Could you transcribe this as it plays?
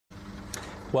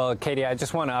Well, Katie, I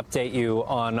just want to update you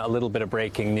on a little bit of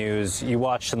breaking news. You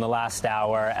watched in the last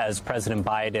hour as President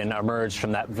Biden emerged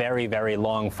from that very, very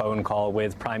long phone call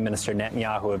with Prime Minister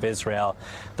Netanyahu of Israel.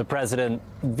 The president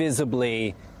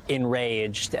visibly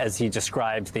enraged as he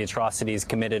described the atrocities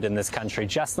committed in this country.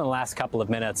 Just in the last couple of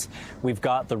minutes, we've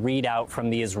got the readout from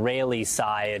the Israeli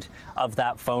side of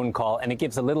that phone call, and it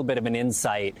gives a little bit of an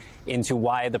insight into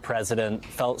why the president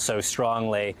felt so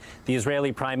strongly. The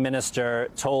Israeli Prime Minister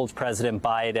told President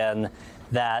Biden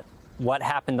that what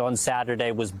happened on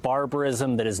Saturday was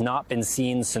barbarism that has not been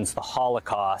seen since the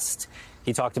Holocaust.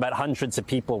 He talked about hundreds of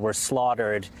people were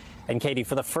slaughtered. And Katie,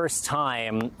 for the first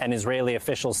time, an Israeli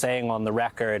official saying on the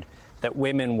record that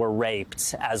women were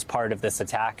raped as part of this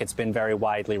attack. It's been very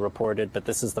widely reported, but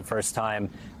this is the first time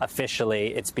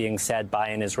officially it's being said by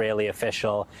an Israeli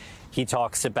official. He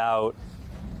talks about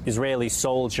Israeli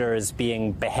soldiers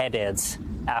being beheaded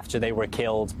after they were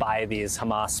killed by these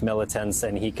Hamas militants,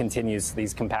 and he continues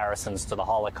these comparisons to the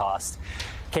Holocaust.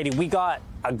 Katie, we got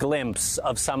a glimpse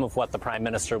of some of what the Prime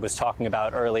Minister was talking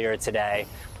about earlier today.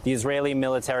 The Israeli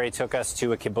military took us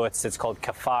to a kibbutz. It's called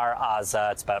Kfar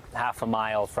Aza. It's about half a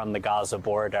mile from the Gaza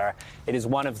border. It is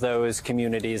one of those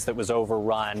communities that was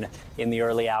overrun in the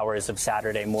early hours of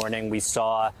Saturday morning. We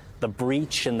saw the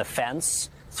breach in the fence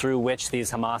through which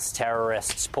these Hamas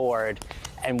terrorists poured,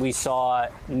 and we saw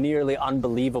nearly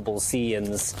unbelievable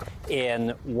scenes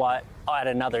in what at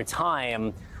another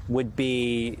time would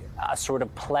be a sort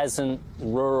of pleasant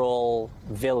rural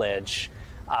village.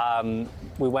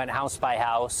 We went house by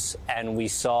house and we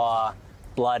saw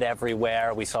blood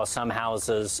everywhere. We saw some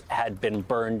houses had been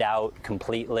burned out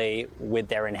completely with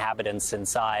their inhabitants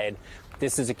inside.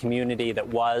 This is a community that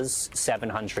was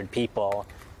 700 people,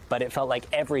 but it felt like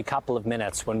every couple of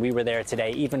minutes when we were there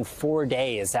today, even 4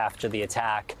 days after the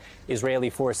attack, Israeli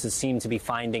forces seemed to be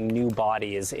finding new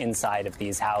bodies inside of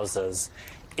these houses.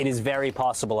 It is very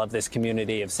possible of this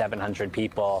community of 700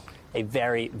 people, a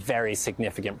very, very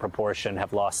significant proportion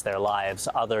have lost their lives.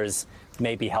 Others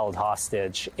may be held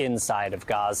hostage inside of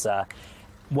Gaza.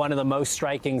 One of the most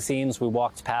striking scenes, we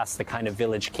walked past the kind of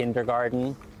village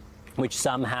kindergarten, which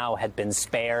somehow had been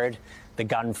spared the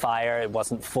gunfire. It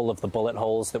wasn't full of the bullet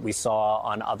holes that we saw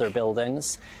on other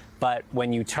buildings. But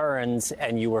when you turned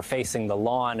and you were facing the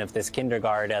lawn of this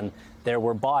kindergarten, there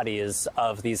were bodies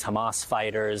of these Hamas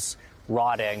fighters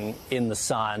rotting in the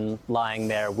sun, lying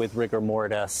there with rigor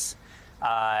mortis.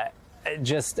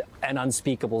 Just an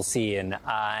unspeakable scene.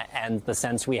 And the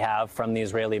sense we have from the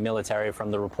Israeli military,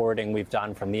 from the reporting we've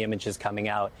done, from the images coming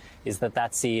out, is that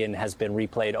that scene has been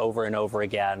replayed over and over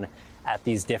again at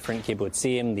these different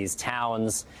kibbutzim, these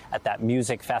towns, at that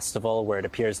music festival where it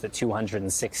appears that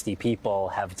 260 people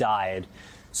have died.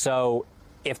 So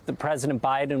if the President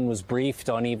Biden was briefed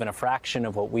on even a fraction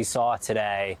of what we saw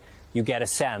today, you get a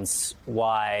sense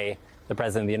why the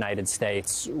President of the United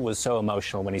States was so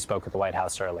emotional when he spoke at the White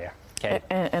House earlier. Kate.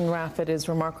 And Raf, it is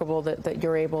remarkable that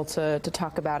you're able to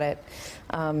talk about it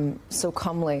so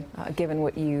calmly, given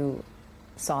what you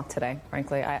saw today.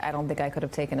 Frankly, I don't think I could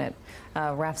have taken it.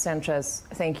 Raf Sanchez,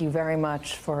 thank you very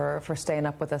much for staying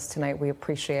up with us tonight. We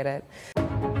appreciate it.